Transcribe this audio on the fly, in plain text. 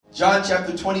John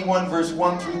chapter 21, verse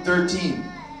 1 through 13.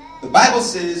 The Bible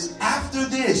says, after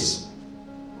this,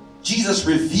 Jesus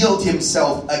revealed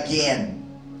himself again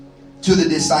to the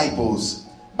disciples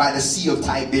by the Sea of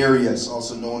Tiberias,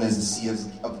 also known as the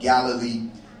Sea of Galilee,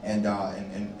 and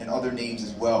other names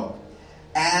as well.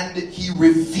 And he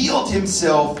revealed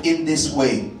himself in this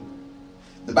way.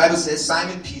 The Bible says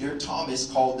Simon Peter,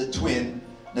 Thomas called the twin,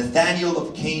 Nathanael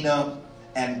of Cana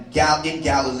and in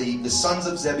Galilee, the sons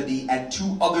of Zebedee, and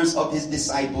two others of his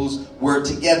disciples were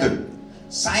together.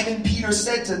 Simon Peter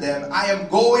said to them, I am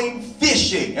going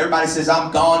fishing. Everybody says,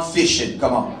 I'm gone fishing.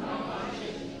 Come on.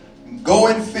 I'm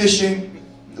going fishing.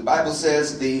 The Bible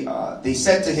says they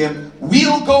said to him,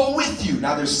 we'll go with you.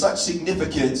 Now there's such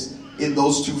significance in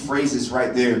those two phrases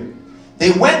right there.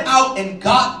 They went out and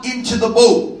got into the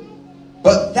boat,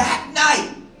 but that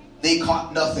night they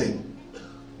caught nothing.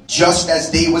 Just as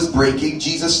day was breaking,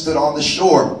 Jesus stood on the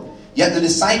shore. Yet the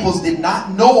disciples did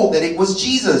not know that it was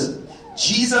Jesus.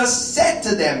 Jesus said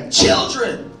to them,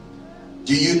 children,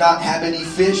 do you not have any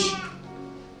fish?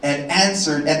 And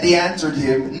they answered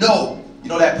him, no. You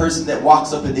know that person that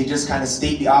walks up and they just kind of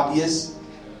state the obvious?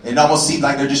 It almost seems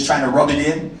like they're just trying to rub it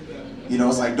in. You know,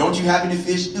 it's like, don't you have any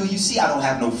fish? Do you see I don't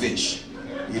have no fish?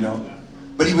 You know?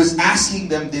 But he was asking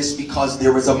them this because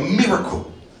there was a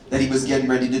miracle that he was getting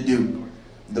ready to do.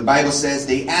 The Bible says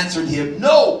they answered him,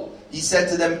 no. He said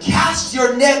to them, cast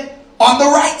your net on the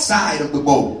right side of the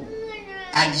boat,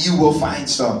 and you will find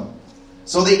some.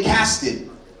 So they cast it,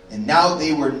 and now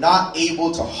they were not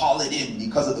able to haul it in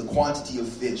because of the quantity of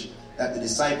fish. That the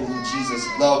disciple who Jesus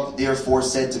loved therefore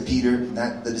said to Peter,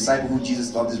 that the disciple who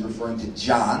Jesus loved is referring to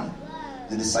John,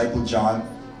 the disciple John.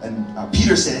 And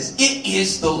Peter says, it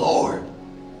is the Lord.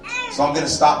 So I'm going to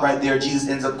stop right there. Jesus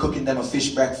ends up cooking them a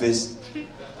fish breakfast.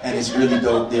 And it's really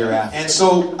dope thereafter. And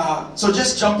so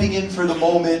just jumping in for the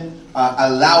moment,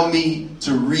 allow me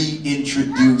to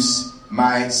reintroduce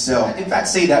myself. In fact,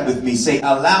 say that with me. Say,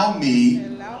 allow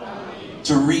me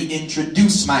to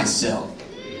reintroduce myself.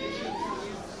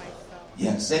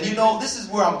 Yes, and you know, this is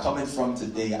where I'm coming from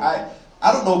today. I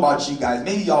don't know about you guys.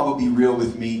 Maybe y'all will be real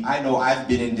with me. I know I've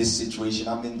been in this situation.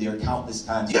 I'm in there countless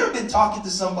times. You ever been talking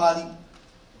to somebody,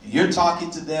 and you're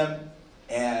talking to them,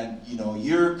 and you know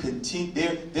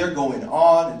they're going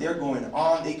on and they're going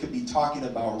on. They could be talking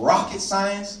about rocket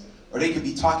science, or they could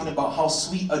be talking about how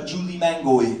sweet a Julie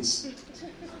mango is.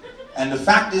 And the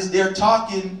fact is, they're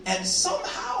talking, and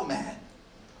somehow, man,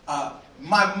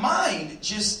 my mind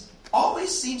just always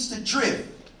seems to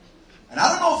drift. And I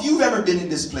don't know if you've ever been in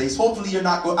this place. Hopefully, I'm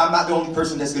not the only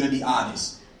person that's going to be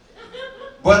honest.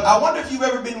 But I wonder if you've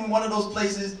ever been in one of those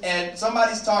places and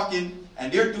somebody's talking.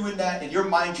 And they're doing that, and your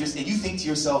mind just, and you think to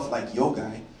yourself, like, yo,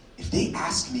 guy, if they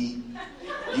ask me,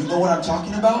 you know what I'm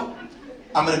talking about?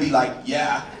 I'm going to be like,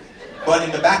 yeah. But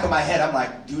in the back of my head, I'm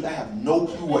like, dude, I have no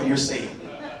clue what you're saying.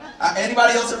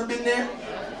 Anybody else ever been there?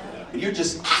 You're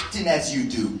just acting as you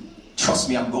do. Trust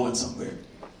me, I'm going somewhere.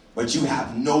 But you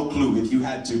have no clue. If you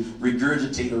had to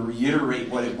regurgitate or reiterate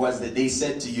what it was that they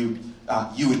said to you,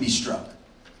 you would be struck.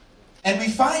 And we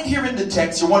find here in the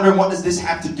text, you're wondering, what does this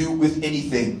have to do with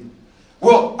anything?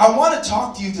 Well, I want to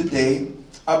talk to you today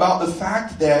about the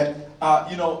fact that,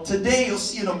 today, you'll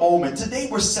see in a moment, today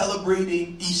we're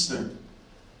celebrating Easter.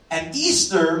 And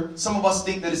Easter, some of us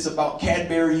think that it's about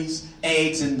Cadbury's,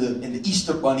 eggs, and the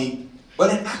Easter bunny. But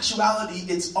in actuality,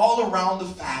 it's all around the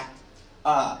fact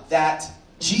that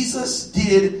Jesus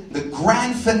did the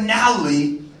grand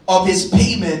finale of his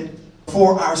payment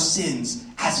for our sins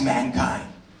as mankind.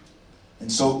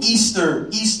 And so Easter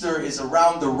is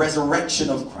around the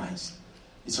resurrection of Christ.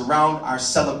 It's around our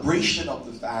celebration of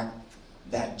the fact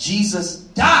that Jesus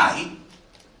died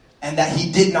and that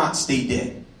he did not stay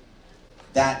dead.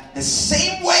 That the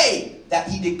same way that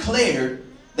he declared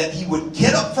that he would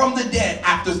get up from the dead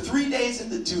after 3 days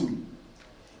in the tomb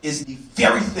is the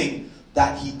very thing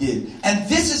that he did. And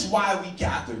this is why we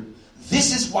gather.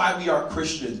 This is why we are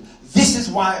Christians. This is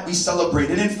why we celebrate.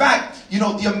 And in fact, the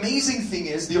amazing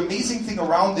thing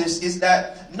around this is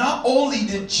that not only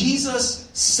did Jesus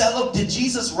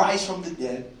rise from the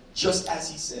dead, just as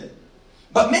he said,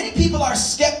 but many people are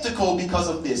skeptical because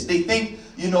of this. They think,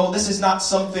 this is not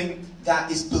something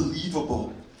that is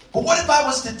believable. But what if I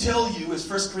was to tell you, as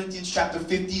 1 Corinthians chapter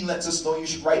 15 lets us know, you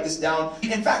should write this down.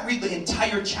 In fact, read the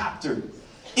entire chapter.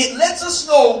 It lets us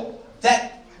know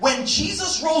that when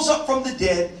Jesus rose up from the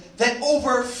dead, that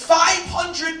over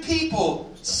 500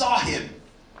 people saw him.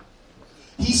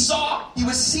 He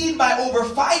was seen by over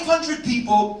 500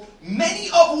 people, many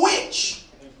of which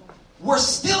were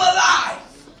still alive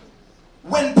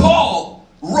when Paul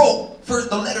wrote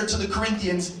the letter to the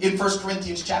Corinthians in 1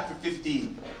 Corinthians chapter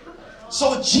 15.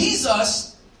 So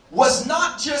Jesus was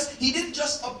not just, he didn't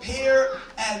just appear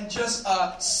and just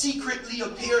secretly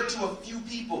appear to a few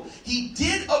people. He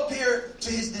did appear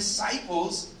to his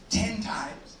disciples 10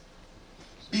 times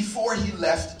before he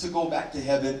left to go back to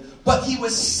heaven. But he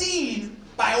was seen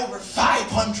by over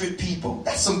 500 people.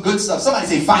 That's some good stuff. Somebody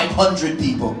say 500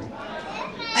 people.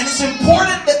 And it's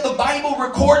important that the Bible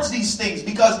records these things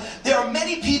because there are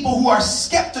many people who are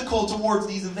skeptical towards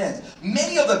these events.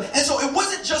 Many of them. And so it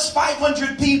wasn't just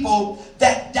 500 people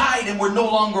that died and were no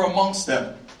longer amongst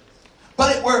them.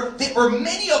 But there were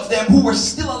many of them who were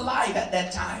still alive at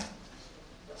that time.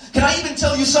 Can I even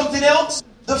tell you something else?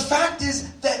 The fact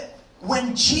is that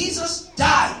when Jesus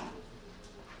died,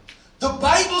 the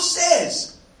Bible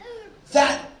says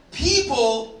that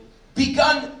people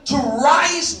begun to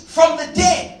rise from the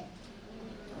dead.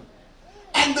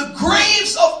 And the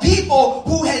graves of people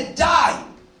who had died,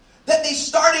 that they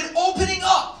started opening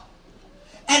up.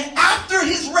 And after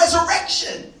his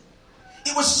resurrection,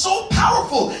 it was so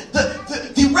powerful.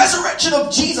 The resurrection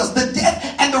of Jesus, the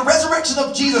death and the resurrection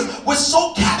of Jesus was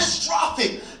so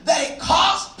catastrophic that it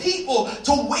caused people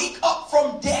to wake up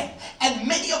from death. And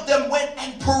many of them went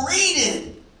and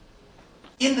paraded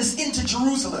into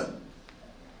Jerusalem.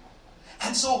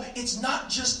 And so it's not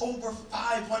just over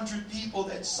 500 people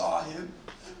that saw him,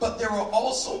 but there were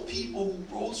also people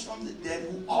who rose from the dead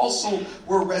who also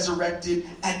were resurrected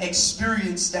and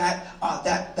experienced that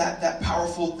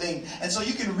powerful thing. And so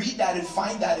you can read that and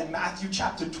find that in Matthew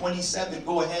chapter 27.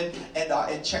 Go ahead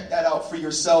and check that out for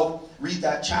yourself. Read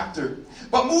that chapter.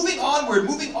 But moving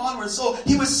onward. So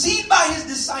he was seen by his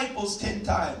disciples 10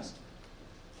 times.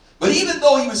 But even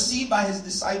though he was seen by his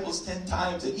disciples 10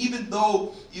 times, and even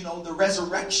though, the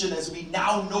resurrection as we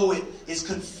now know it is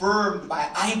confirmed by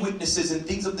eyewitnesses and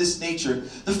things of this nature,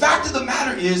 the fact of the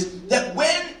matter is that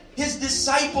when his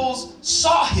disciples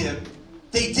saw him,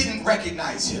 they didn't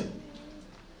recognize him.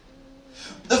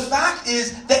 The fact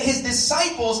is that his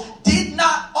disciples did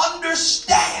not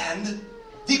understand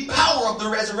the power of the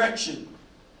resurrection.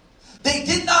 They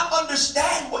did not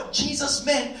understand what Jesus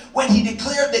meant when he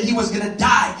declared that he was going to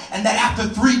die and that after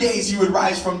 3 days he would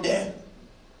rise from death.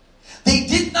 They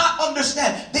did not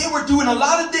understand. They were doing a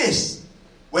lot of this.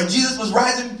 When Jesus was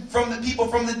rising from the people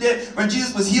from the dead, when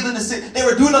Jesus was healing the sick, they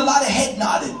were doing a lot of head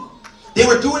nodding. They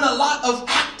were doing a lot of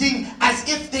acting as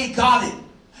if they got it.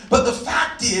 But the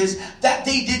fact is that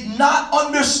they did not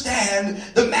understand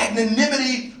the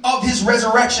magnanimity of his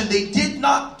resurrection. They did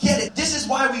not get it. This is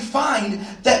why we find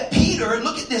that Peter,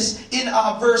 look at this in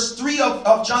verse 3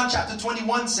 of John chapter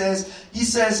 21 he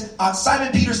says,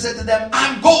 Simon Peter said to them,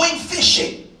 I'm going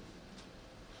fishing.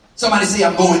 Somebody say,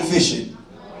 I'm going fishing.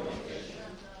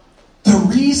 The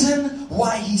reason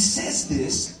why he says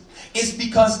this is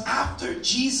because after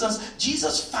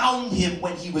Jesus found him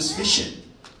when he was fishing.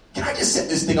 Can I just set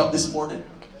this thing up this morning?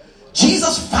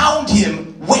 Jesus found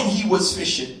him when he was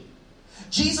fishing.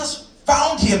 Jesus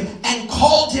found him and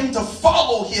called him to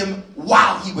follow him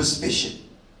while he was fishing.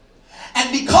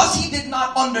 And because he did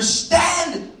not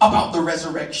understand about the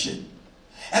resurrection,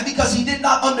 and because he did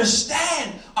not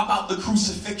understand about the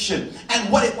crucifixion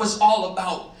and what it was all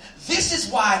about, this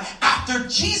is why after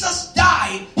Jesus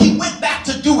died, he went back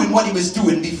to doing what he was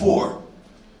doing before.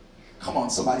 Come on,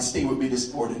 somebody stay with me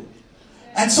this morning.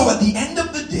 And so at the end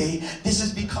of the day, this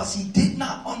is because he did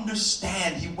not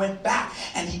understand. He went back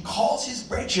and he calls his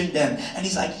brethren them. And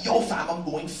he's like, yo fam, I'm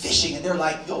going fishing. And they're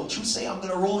like, yo, you say I'm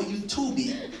going to roll you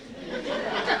tubey.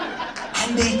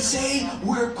 And they'd say,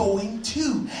 we're going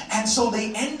too. And so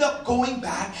they end up going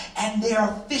back and they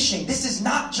are fishing. This is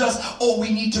not just,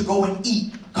 we need to go and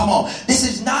eat. Come on. This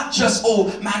is not just,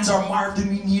 man's are marved and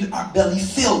we need our belly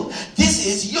filled. This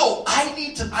is,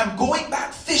 I'm going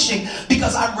back fishing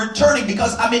because I'm returning,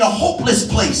 because I'm in a hopeless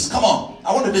place. Come on.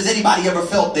 I wonder if there's anybody ever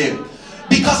felt there.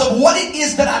 Because of what it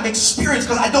is that I'm experiencing,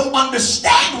 because I don't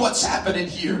understand what's happening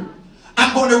here.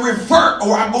 I'm going to revert,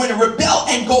 or I'm going to rebel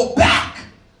and go back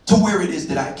to where it is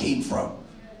that I came from.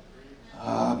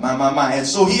 My. And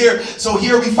so here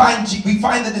we find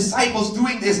the disciples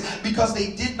doing this because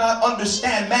they did not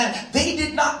understand. Man, they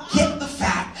did not get the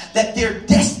fact that their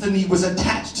destiny was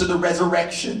attached to the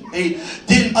resurrection. They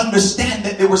didn't understand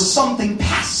that there was something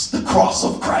past the cross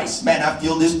of Christ. Man, I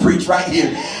feel this preach right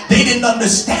here. They didn't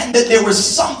understand that there was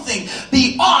something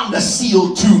beyond the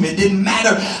sealed tomb. It didn't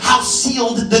matter how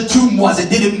sealed the tomb was. It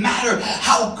didn't matter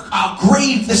how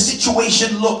grave the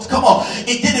situation looked. Come on.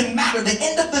 It didn't matter. At the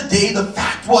end of the day, the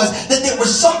fact was that there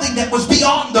was something that was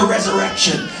beyond the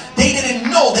resurrection. They didn't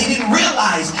know know, they didn't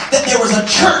realize that there was a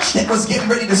church that was getting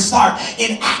ready to start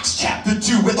in Acts chapter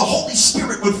 2, where the Holy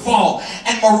Spirit would fall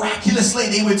and miraculously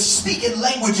they would speak in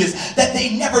languages that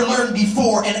they never learned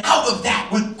before, and out of that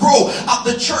would grow up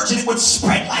the church, and it would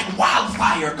spread like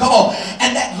wildfire. Come on.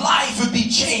 And that lives would be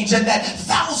changed, and that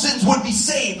thousands would be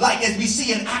saved, like as we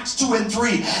see in Acts 2 and 3,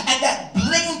 and that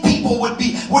lame people would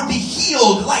be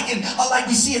healed, like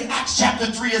we see in Acts chapter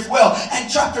 3 as well, and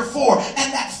chapter 4,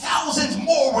 and that thousands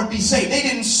more would be saved. They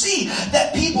didn't see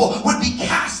that people would be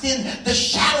cast in the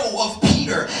shadow of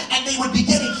Peter, and they would be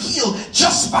getting healed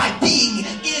just by being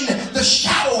in the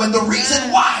shadow. And the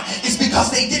reason why is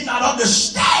because they did not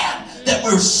understand that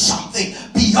we're something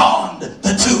beyond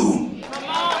the tomb.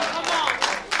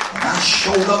 I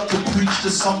showed up to preach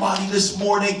to somebody this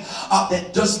morning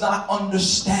that does not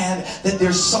understand that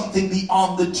there's something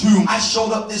beyond the tomb. I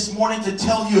showed up this morning to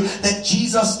tell you that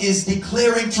Jesus is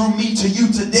declaring through me to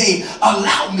you today,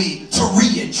 allow me to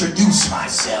reintroduce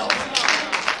myself.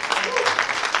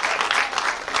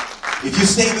 If you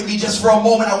stay with me just for a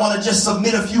moment, I want to just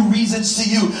submit a few reasons to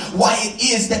you why it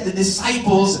is that the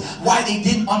disciples, why they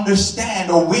didn't understand,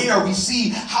 or where we see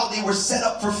how they were set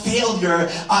up for failure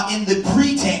in the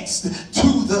pretext to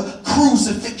the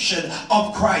crucifixion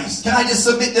of Christ. Can I just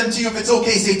submit them to you? If it's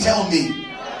okay, say, tell me.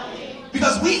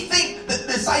 Because we think that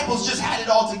the disciples just had it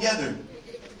all together.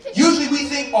 Usually we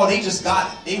think, oh, they just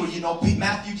got it. They were,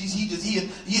 Matthew,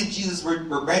 he and Jesus were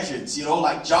brethren.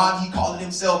 Like John, he called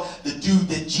himself the dude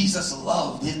that Jesus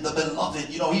loved, the beloved.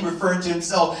 He referred to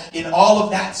himself in all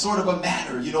of that sort of a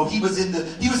manner. He was in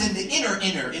the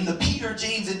inner, in the Peter,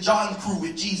 James, and John crew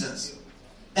with Jesus.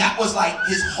 That was like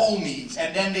his homies.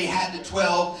 And then they had the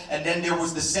 12, and then there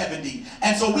was the 70.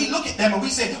 And so we look at them and we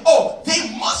say, oh,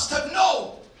 they must have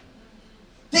known.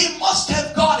 They must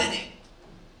have gotten it.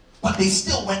 But they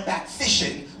still went back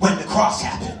fishing when the cross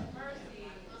happened.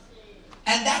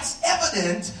 And that's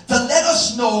evident to let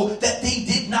us know that they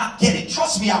did not get it.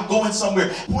 Trust me, I'm going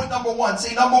somewhere. Point number one.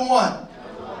 Say number one.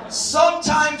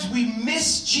 Sometimes we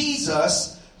miss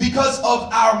Jesus because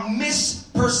of our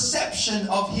misperception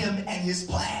of him and his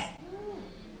plan.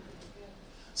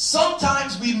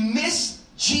 Sometimes we miss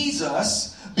Jesus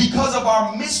because of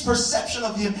our misperception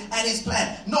of him and his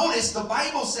plan. Notice the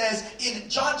Bible says in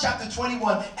John chapter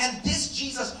 21, and this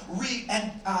Jesus,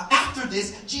 after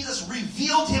this, Jesus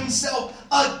revealed himself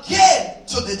again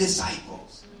to the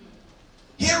disciples.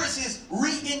 Here is his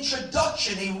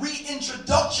reintroduction, a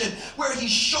reintroduction where he's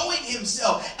showing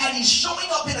himself, and he's showing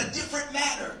up in a different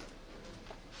manner.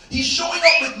 He's showing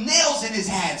up with nails in his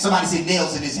hand. Somebody say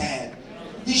nails in his hand.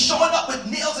 He's showing up with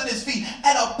nails in his feet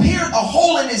and a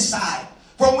hole in his side,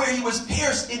 from where he was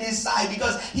pierced in his side,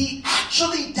 because he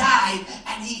actually died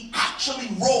and he actually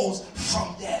rose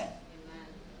from death.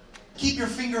 Keep your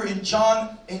finger in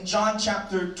John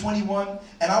chapter 21,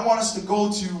 and I want us to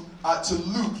go to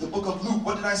Luke, the book of Luke.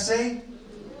 What did I say?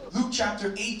 Luke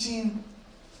chapter 18,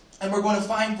 and we're going to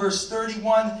find verse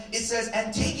 31. It says,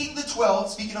 and taking the 12,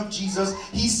 speaking of Jesus,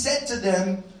 he said to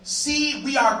them, see,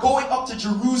 we are going up to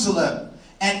Jerusalem,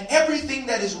 and everything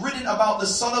that is written about the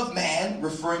Son of Man,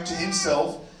 referring to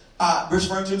himself, by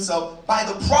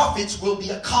the prophets will be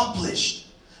accomplished.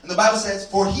 And the Bible says,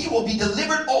 for he will be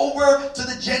delivered over to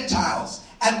the Gentiles,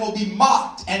 and will be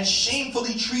mocked and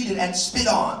shamefully treated and spit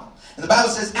on. And the Bible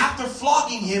says, after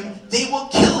flogging him, they will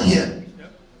kill him.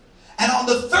 And on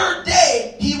the third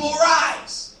day, he will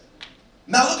rise.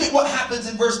 Now look at what happens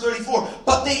in verse 34.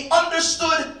 But they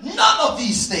understood none of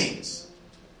these things.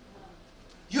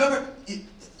 You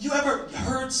ever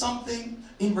heard something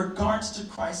in regards to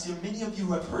Christ? Many of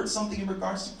you have heard something in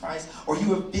regards to Christ, or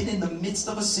you have been in the midst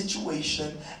of a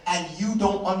situation and you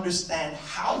don't understand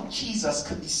how Jesus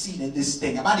could be seen in this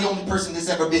thing. Am I the only person that's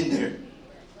ever been there?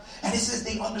 And it says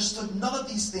they understood none of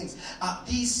these things.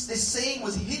 This saying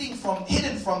was hidden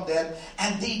from them,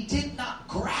 and they did not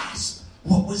grasp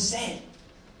what was said.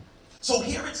 So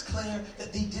here it's clear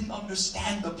that they didn't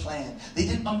understand the plan. They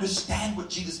didn't understand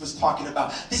what Jesus was talking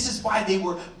about. This is why they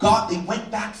went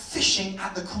back fishing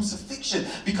at the crucifixion,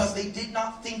 because they did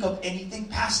not think of anything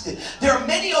past it. There are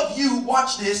many of you,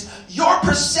 watch this, your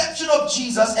perception of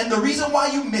Jesus, and the reason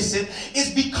why you miss it is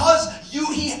because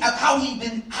how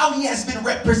he has been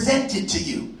represented to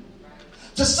you.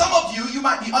 To some of you, you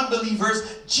might be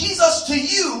unbelievers, Jesus to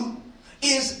you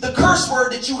is the curse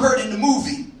word that you heard in the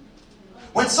movie.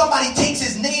 When somebody takes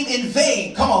his name in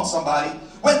vain, come on somebody,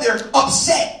 when they're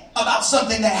upset about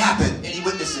something that happened, any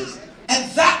witnesses? And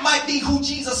that might be who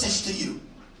Jesus is to you.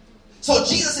 So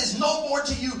Jesus is no more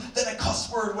to you than a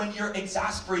cuss word when you're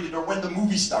exasperated or when the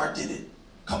movie star did it.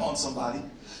 Come on somebody.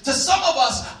 To some of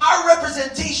us, our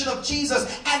representation of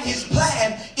Jesus and his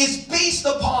plan is based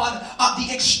upon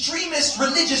the extremist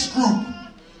religious group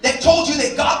that told you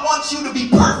that God wants you to be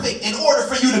perfect in order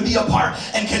for you to be a part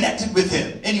and connected with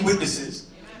Him. Any witnesses?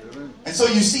 And so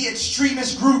you see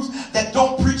extremist groups that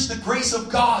don't preach the grace of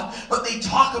God, but they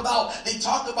talk about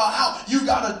how you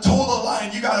gotta toe the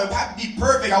line, you gotta have to be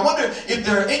perfect. I wonder if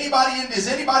there are anybody in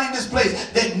this place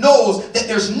that knows that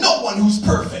there's no one who's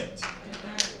perfect.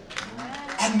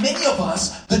 And many of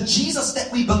us, the Jesus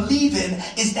that we believe in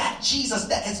is that Jesus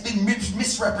that has been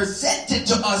misrepresented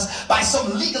to us by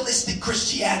some legalistic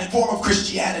form of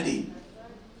Christianity.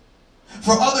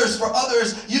 For others,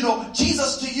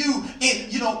 Jesus to you,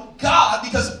 God,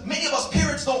 because many of us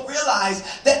parents don't realize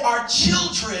that our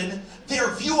children, their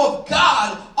view of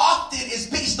God often is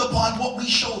based upon what we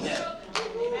show them.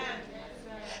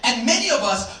 And many of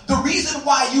us, the reason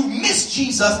why you miss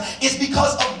Jesus is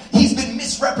because He's been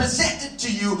misrepresented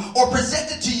to you or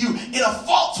presented to you in a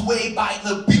false way by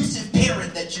the abusive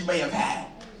parent that you may have had.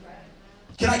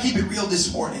 Can I keep it real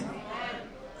this morning?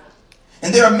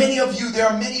 And there are many of you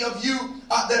that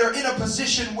are in a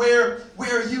position where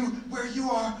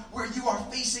you are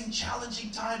facing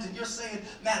challenging times, and you're saying,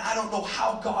 man, I don't know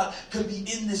how God could be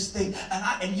in this thing,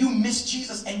 and you miss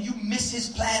Jesus and you miss His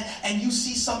plan, and you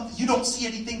see something, you don't see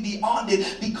anything beyond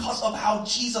it because of how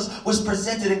Jesus was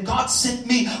presented. And God sent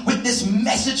me with this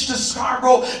message to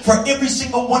Scarborough for every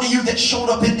single one of you that showed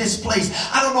up in this place.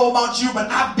 I don't know about you, but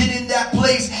I've been in that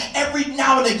place. Every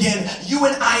now and again, you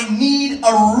and I need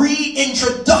a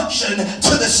reintroduction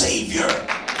to the Savior.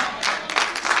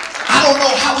 I don't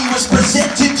know how He was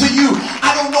presented to you.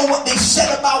 I don't know what they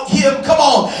said about Him. Come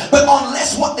on. But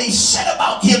unless what they said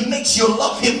about Him makes you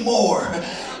love Him more,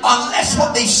 unless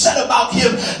what they said about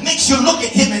Him makes you look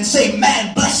at Him and say,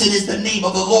 man, blessed is the name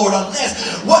of the Lord,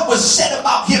 unless what was said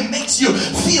about Him makes you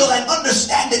feel and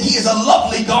understand that He is a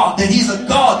lovely God, that He's a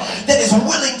God that is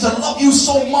willing to love you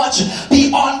so much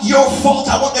beyond your fault.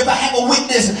 I wonder if I have a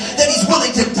witness that He's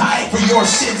willing to die for your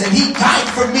sins. And He died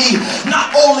for me, not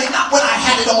when I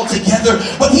had it all together,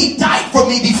 but He died for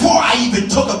me before I even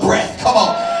took a breath. Come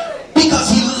on. Because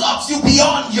He loves you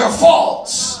beyond your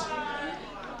faults.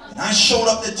 I showed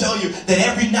up to tell you that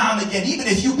every now and again, even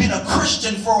if you've been a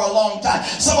Christian for a long time,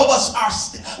 some of us,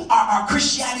 our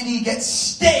Christianity gets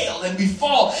stale and we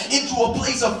fall into a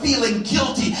place of feeling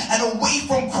guilty and away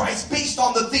from Christ based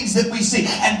on the things that we see.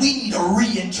 And we need a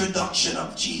reintroduction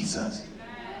of Jesus.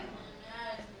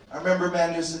 I remember,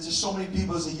 man, there's just so many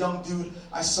people. As a young dude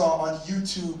I saw on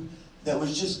YouTube that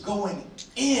was just going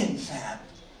in, fam,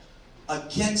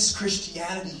 against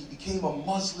Christianity. He became a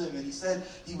Muslim, and he said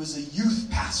he was a youth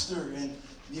pastor and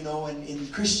in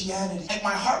Christianity. And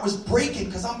my heart was breaking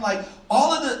because I'm like,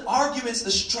 all of the arguments,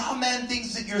 the straw man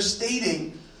things that you're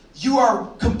stating, you are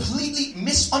completely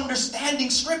misunderstanding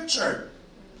Scripture.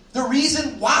 The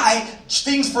reason why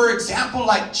things, for example,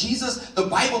 like Jesus, the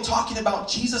Bible talking about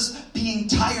Jesus being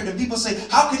tired, and people say,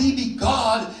 how could He be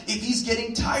God if He's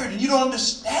getting tired? And you don't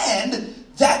understand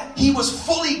that He was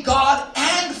fully God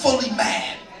and fully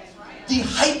man. The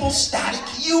hypostatic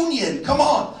union. Come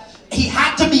on. He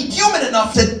had to be human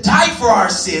enough to die for our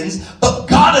sins, but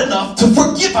God enough to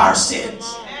forgive our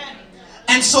sins.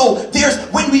 And so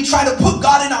when we try to put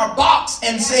God in our box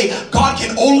and say God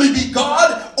can only be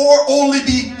God or only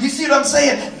be, you see what I'm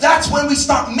saying? That's when we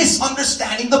start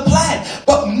misunderstanding the plan.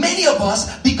 But many of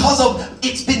us, because of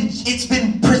it's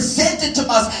been presented to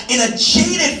us in a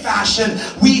jaded fashion,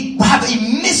 we have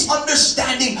a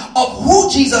misunderstanding of who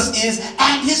Jesus is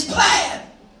and His plan.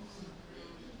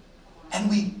 And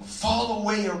we fall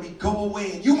away or we go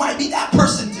away. And you might be that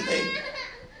person today.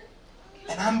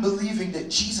 And I'm believing that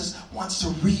Jesus wants to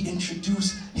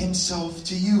reintroduce Himself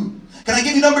to you. Can I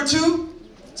give you number 2?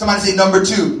 Somebody say number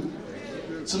 2.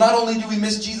 So not only do we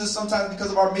miss Jesus sometimes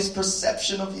because of our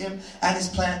misperception of Him and His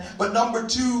plan, but number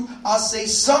 2, I'll say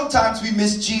sometimes we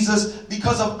miss Jesus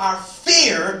because of our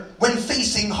fear when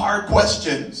facing hard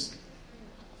questions.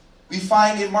 We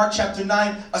find in Mark chapter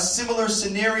 9 a similar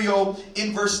scenario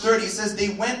in verse 30. It says, they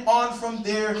went on from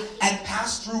there and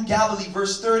passed through Galilee.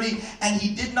 Verse 30, and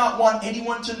He did not want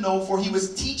anyone to know, for He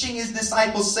was teaching His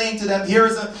disciples, saying to them, here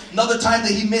is another time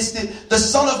that He missed it, the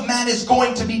Son of Man is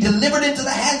going to be delivered into the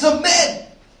hands of men,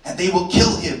 and they will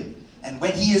kill Him. And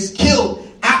when He is killed,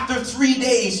 after 3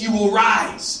 days you will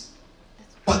rise.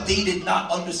 But they did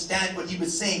not understand what He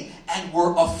was saying and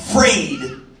were afraid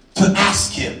to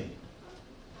ask Him.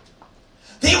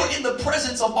 They were in the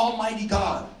presence of Almighty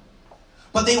God,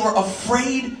 but they were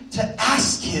afraid to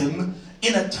ask Him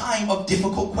in a time of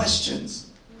difficult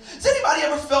questions. Has anybody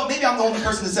ever felt, maybe I'm the only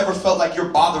person that's ever felt like you're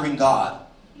bothering God?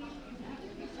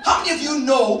 How many of you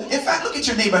know, in fact, look at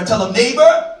your neighbor and tell him,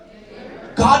 neighbor,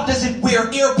 God doesn't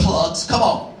wear earplugs. Come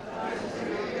on.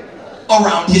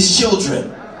 around his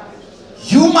children.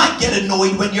 You might get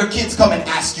annoyed when your kids come and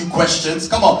ask you questions.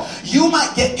 Come on. You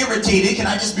might get irritated. Can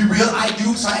I just be real? I do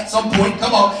at some point.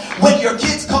 Come on. When your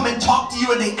kids come and talk to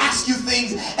you and they ask you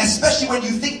things, especially when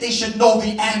you think they should know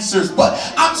the answers. But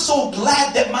I'm so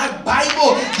glad that my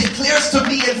Bible declares to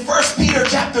me in 1 Peter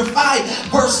chapter 5,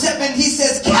 verse 7, he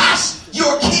says, cast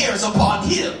your cares upon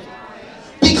him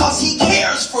because he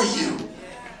cares for you.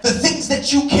 The things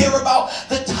that you care about,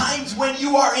 the times when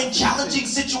you are in challenging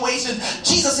situations,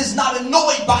 Jesus is not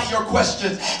annoyed by your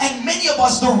questions. And many of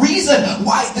us, the reason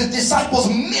why the disciples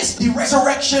missed the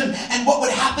resurrection and what would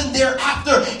happen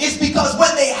thereafter is because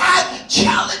when they had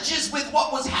challenges with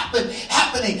what was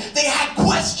happening, they had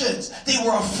questions they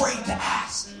were afraid to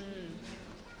ask.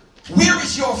 Where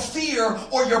is your fear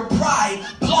or your pride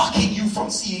blocking you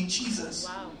from seeing Jesus?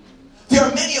 Wow. There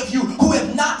are many of you who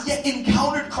have not yet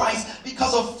encountered Christ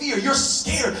because of fear. You're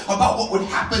scared about what would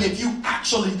happen if you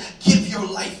actually give your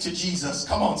life to Jesus.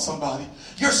 Come on, somebody.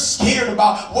 You're scared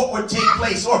about what would take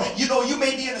place. Or, you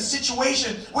may be in a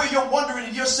situation where you're wondering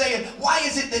and you're saying, why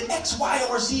is it that X, Y,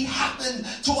 or Z happened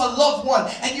to a loved one?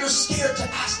 And you're scared to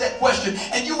ask that question.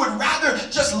 And you would rather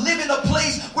just live in a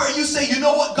place where you say, you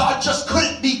know what, God just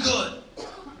couldn't be good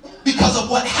because of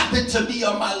what happened to me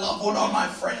or my loved one or my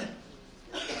friend.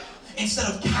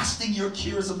 Instead of casting your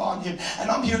cares upon him.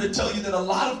 And I'm here to tell you that a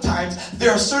lot of times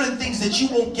there are certain things that you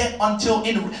won't get until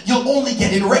you'll only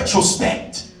get in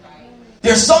retrospect.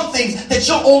 There's some things that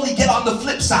you'll only get on the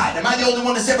flip side. Am I the only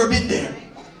one that's ever been there?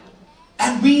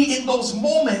 And we, in those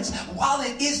moments, while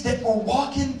it is that we're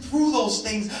walking through those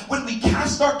things, when we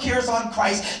cast our cares on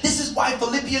Christ, this is why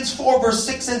Philippians 4 verse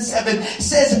 6 and 7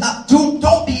 says,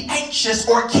 don't be anxious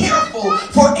or careful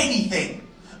for anything.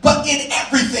 But in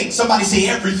everything, somebody say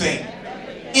everything.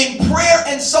 In prayer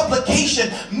and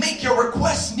supplication, make your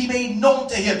requests be made known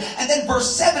to him. And then verse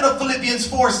 7 of Philippians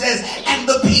 4 says, and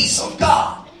the peace of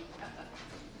God,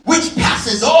 which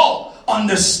passes all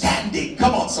understanding,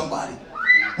 come on somebody,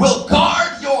 will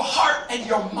guard your heart and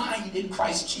your mind in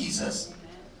Christ Jesus.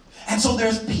 And so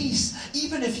there's peace.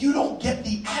 Even if you don't get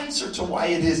the answer to why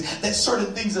it is that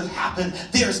certain things have happened,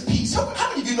 there's peace. How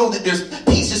many of you know that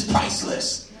peace is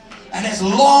priceless? And as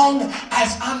long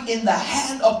as I'm in the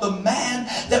hand of the man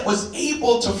that was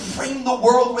able to frame the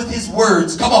world with his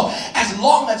words, come on, as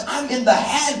long as I'm in the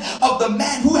hand of the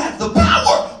man who had the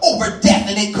power over death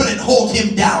and it couldn't hold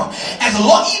him down, as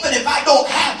long, even if I don't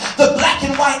have the black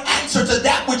and white answer to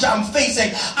that which I'm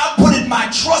facing, I'm putting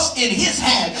my trust in his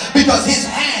hand because his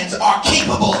hands are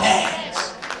capable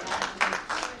hands.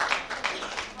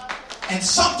 And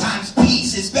sometimes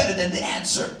peace is better than the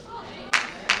answer.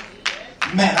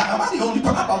 Man, am I the only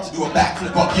person? I'm about to do a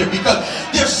backflip up here because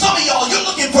there's some of y'all, you're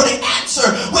looking for the answer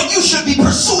when you should be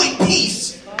pursuing peace.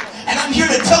 And I'm here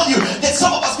to tell you that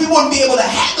some of us, we wouldn't be able to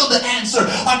handle the answer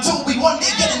until we one day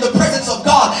get in the presence of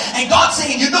God. And God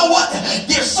saying, you know what?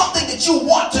 There's something that you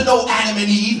want to know, Adam and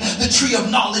Eve, the tree of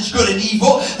knowledge, good and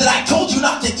evil, that I told you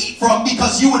not to eat from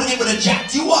because it would have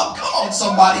jacked you up. Come on,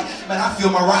 somebody. Man, I feel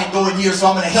my ride going here, so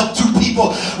I'm going to help two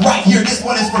people right here. This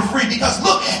one is for free because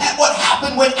look at what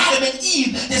happened when Adam and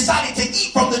Eve decided to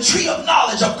eat from the tree of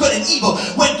knowledge of good and evil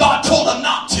when God told them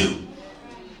not to.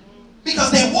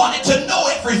 Because they wanted to know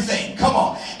everything. Come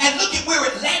on. And look at where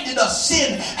it landed us.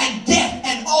 Sin and death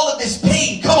and all of this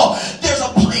pain. Come on. There's a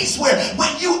place where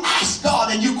when you ask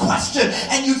God and you question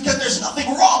and because there's nothing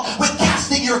wrong with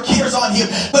casting your cares on him.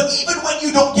 But even when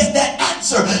you don't get that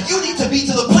answer, you need to be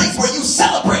to the place where you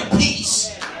celebrate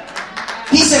peace.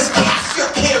 He says, cast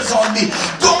your cares on me.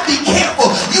 Don't be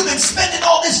careful. You've been spending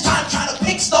all this time trying to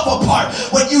pick stuff apart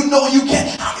when you know you can't.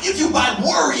 How many of you by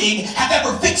worrying have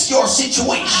ever fixed your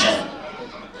situation?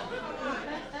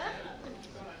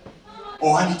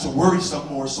 Oh, I need to worry some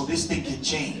more so this thing can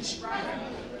change.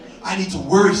 I need to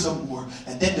worry some more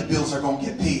and then the bills are going to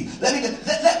get paid. Let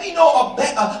me know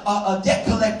a debt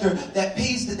collector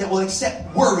that will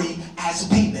accept worry as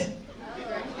payment.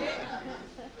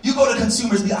 You go to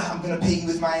consumers, I'm going to pay you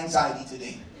with my anxiety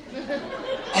today.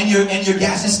 And your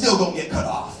gas is still going to get cut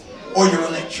off. Or your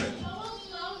electric.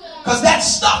 Because that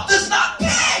stuff does not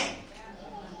pay.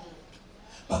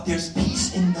 But there's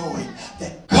peace in knowing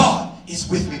that God is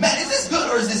with me. Man, is this good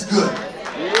or is this good?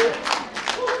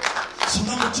 So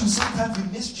number two, sometimes we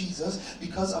miss Jesus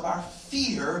because of our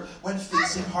fear when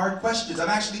facing hard questions. I'm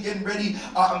actually getting ready.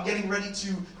 I'm getting ready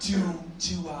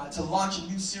to launch a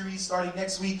new series starting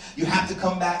next week. You have to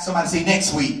come back. Somebody say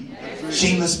next week.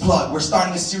 Shameless plug. We're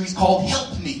starting a series called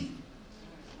Help Me.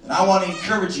 And I want to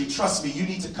encourage you. Trust me, you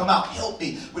need to come out. Help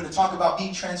me. We're going to talk about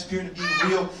being transparent and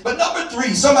being real. But number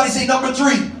three, somebody say number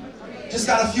three. Just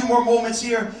got a few more moments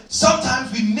here.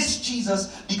 Sometimes we miss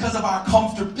Jesus because of our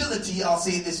comfortability, I'll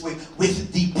say it this way,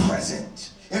 with the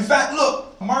present. In fact,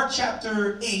 look, Mark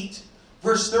chapter 8,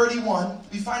 verse 31,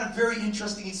 we find a very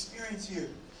interesting experience here.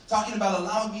 Talking about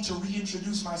allowing me to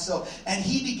reintroduce myself. And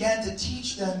he began to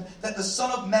teach them that the Son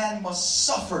of Man must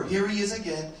suffer. Here he is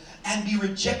again. And be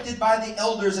rejected by the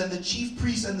elders and the chief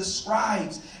priests and the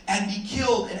scribes. And be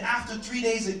killed. And after 3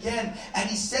 days again. And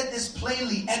he said this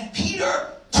plainly. And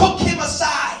Peter took him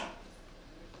aside.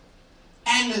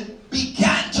 And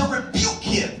began to rebuke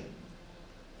him.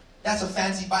 That's a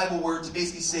fancy Bible word to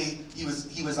basically say he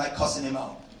was like cussing him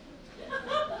out.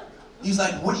 He's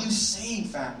like, what are you saying,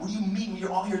 fam? What do you mean?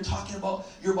 You're all here talking about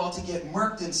you're about to get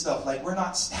murked and stuff. Like, we're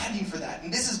not standing for that.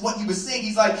 And this is what he was saying.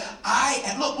 He's like,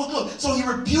 and look. So he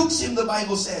rebukes him, the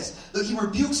Bible says. Look, he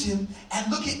rebukes him.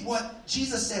 And look at what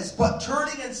Jesus says. But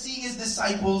turning and seeing his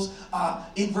disciples,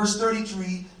 in verse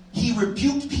 33, he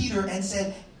rebuked Peter and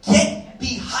said, get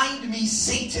behind me,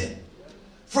 Satan.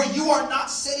 For you are not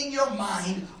setting your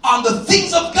mind on the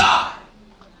things of God,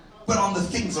 but on the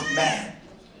things of man.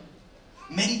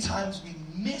 Many times we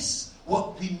miss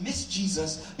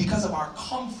Jesus because of our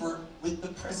comfort with the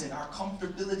present, our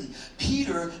comfortability.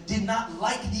 Peter did not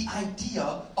like the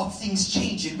idea of things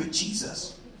changing with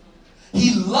Jesus.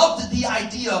 He loved the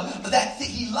idea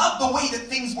he loved the way that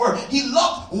things were. He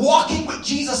loved walking with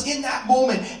Jesus in that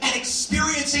moment and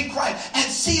experiencing Christ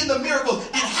and seeing the miracles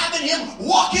and having him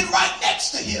walking right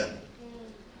next to him.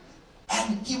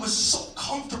 And he was so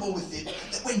comfortable with it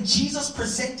that when Jesus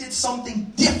presented something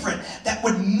different that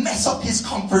would mess up his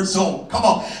comfort zone,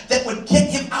 that would get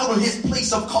him out of his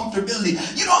place of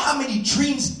comfortability. You know how many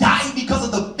dreams die because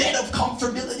of the bed of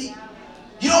comfortability?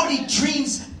 You know how many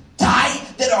dreams die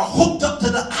that are hooked up to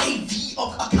the IV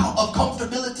of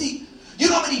comfortability? You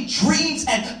know how many dreams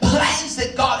and plans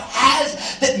that God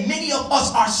has that many of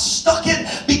us are stuck in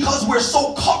because we're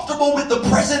so comfortable with the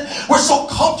present. We're so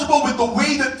comfortable with the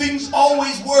way that things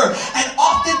always were. And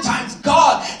oftentimes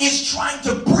God is trying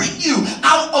to bring you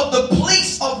out of the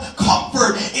place of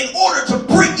comfort in order to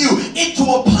bring you into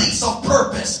a place of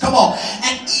purpose. Come on.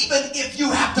 And even if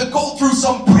you have to go through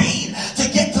some pain to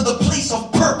get to the place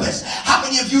of purpose, how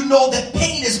many of you know that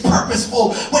pain is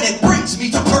purposeful when it brings me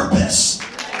to purpose?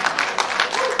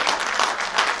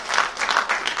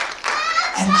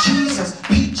 And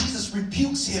Jesus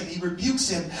rebukes him. He rebukes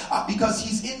him because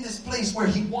he's in this place where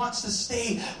he wants to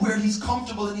stay, where he's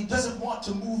comfortable, and he doesn't want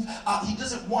to move. He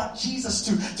doesn't want Jesus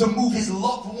to move his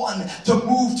loved one to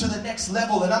move to the next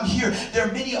level. And I'm here. There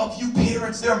are many of you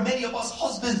parents. There are many of us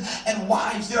husbands and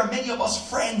wives. There are many of us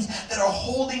friends that are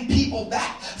holding people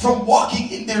back from walking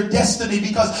in their destiny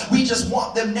because we just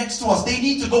want them next to us. They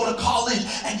need to go to college,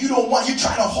 and you're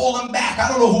trying to hold them back. I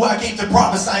don't know who I came to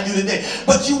prophesy to today,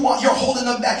 but you're holding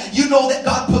them back. You know that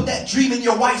God put that dream in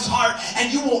your wife's heart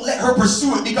and you won't let her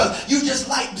pursue it because you just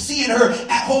like seeing her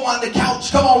at home on the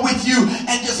couch, with you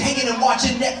and just hanging and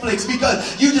watching Netflix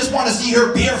because you just want to see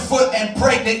her barefoot and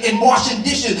pregnant and washing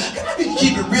dishes. Can I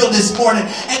keep it real this morning?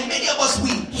 And many of us, we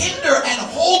hinder and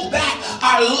hold back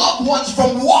our loved ones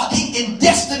from walking in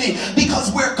destiny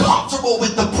because we're comfortable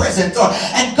with the present.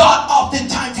 And God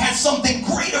oftentimes has something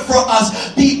greater for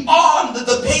us beyond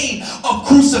the pain of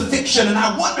crucifixion. And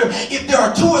I wonder if there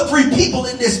are 2 or 3 people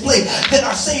in this place that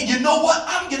are saying, you know what?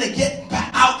 I'm going to get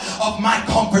back out of my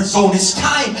comfort zone. It's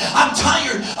time. I'm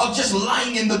tired of just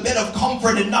lying in the bed of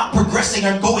comfort and not progressing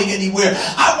or going anywhere.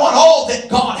 I want all that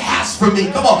God has for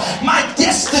me. Come on. My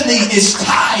destiny is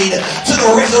tied to the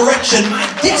resurrection. My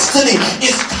destiny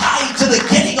is tied to the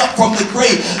getting up from the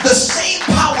grave. The same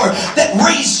power that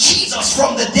raised Jesus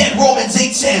from the dead, Romans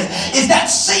 8 says, is that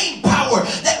same power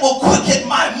that will quicken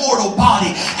my mortal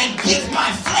body and give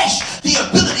my flesh the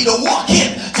ability to walk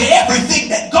in to everything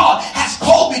that God has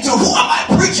called me to. Who am I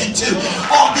preaching to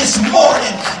on this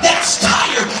morning that's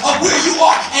tired of where you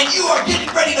are and you are getting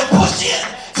ready to push in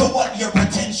to what your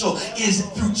potential is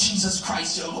through Jesus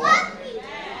Christ your Lord?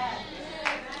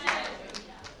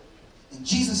 And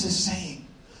Jesus is saying,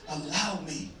 allow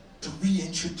me to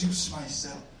reintroduce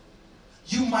myself.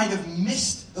 You might have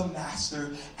missed the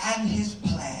master and his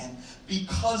plan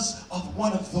because of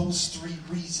one of those 3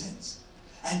 reasons.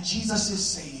 And Jesus is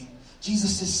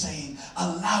saying,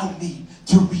 allow me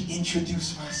to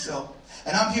reintroduce myself.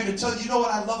 And I'm here to tell you, you know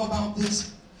what I love about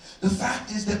this? The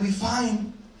fact is that we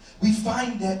find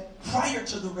that prior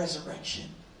to the resurrection,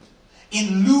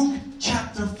 in Luke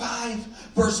chapter 5,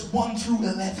 verse 1 through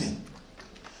 11,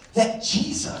 that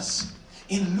Jesus,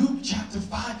 in Luke chapter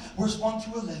 5, verse 1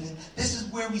 through 11, this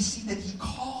is where we see that he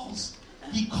calls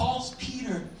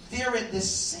Peter there at this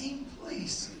same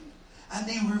place. And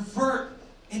they revert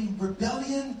in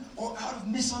rebellion or out of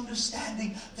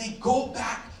misunderstanding, they go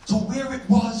back to where it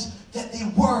was that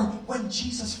they were when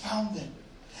Jesus found them.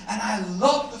 And I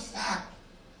love the fact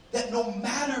that no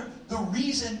matter the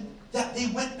reason that they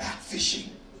went back fishing,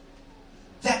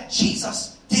 that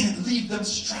Jesus didn't leave them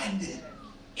stranded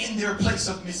in their place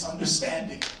of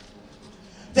misunderstanding.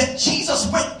 That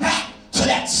Jesus went back to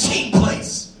that same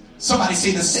place. Somebody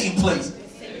say the same place.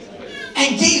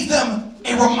 And gave them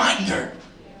a reminder,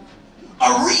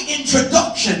 a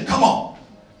reintroduction, come on,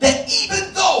 that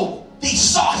even though they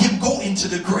saw him go into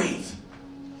the grave,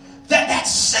 that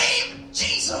same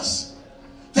Jesus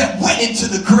that went into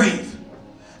the grave,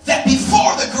 that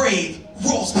before the grave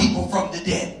rose people from the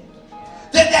dead,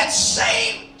 that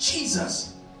same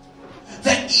Jesus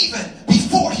that even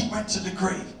before he went to the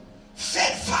grave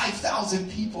fed 5,000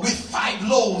 people with 5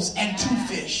 loaves and 2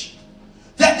 fish,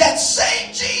 that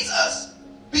same Jesus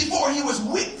before he was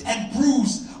whipped and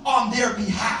bruised on their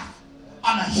behalf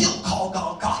on a hill called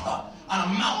Golgotha, on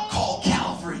a mount called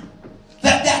Calvary,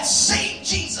 that same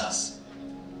Jesus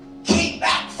came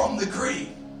back from the grave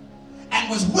and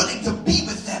was willing to be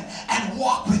with them and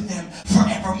walk with them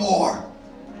forevermore.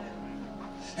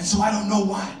 And so I don't know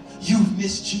why you've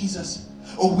missed Jesus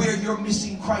or where you're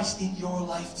missing Christ in your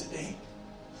life today.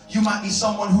 You might be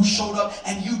someone who showed up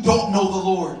and you don't know the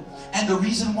Lord. And the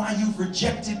reason why you've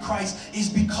rejected Christ is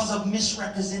because of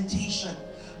misrepresentation.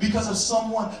 Because of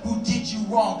someone who did you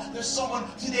wrong. There's someone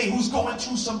today who's going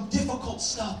through some difficult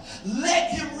stuff. Let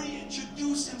him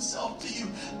reintroduce himself to you.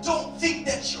 Don't think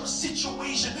that your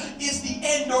situation is the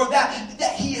end or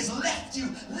that he has left you.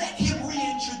 Let him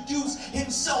reintroduce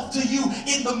himself to you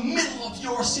in the middle of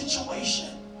your situation.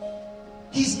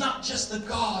 He's not just the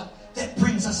God that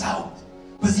brings us out,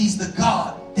 but he's the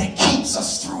God that keeps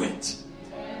us through it.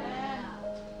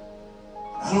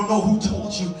 I don't know who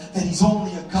told you that he's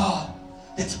only a God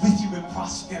that's with you in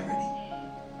prosperity.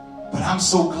 But I'm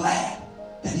so glad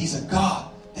that he's a God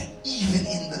that even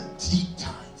in the deep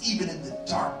times, even in the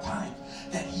dark times,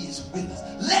 that he is with us.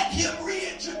 Let him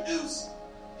reintroduce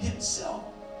himself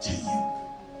to you.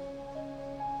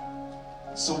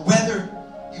 So whether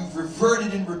you've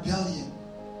reverted in rebellion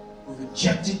or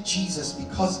rejected Jesus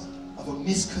because of a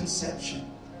misconception,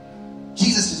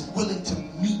 Jesus is willing to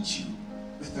meet you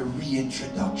with a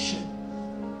reintroduction.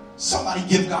 Somebody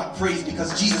give God praise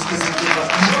because Jesus doesn't give us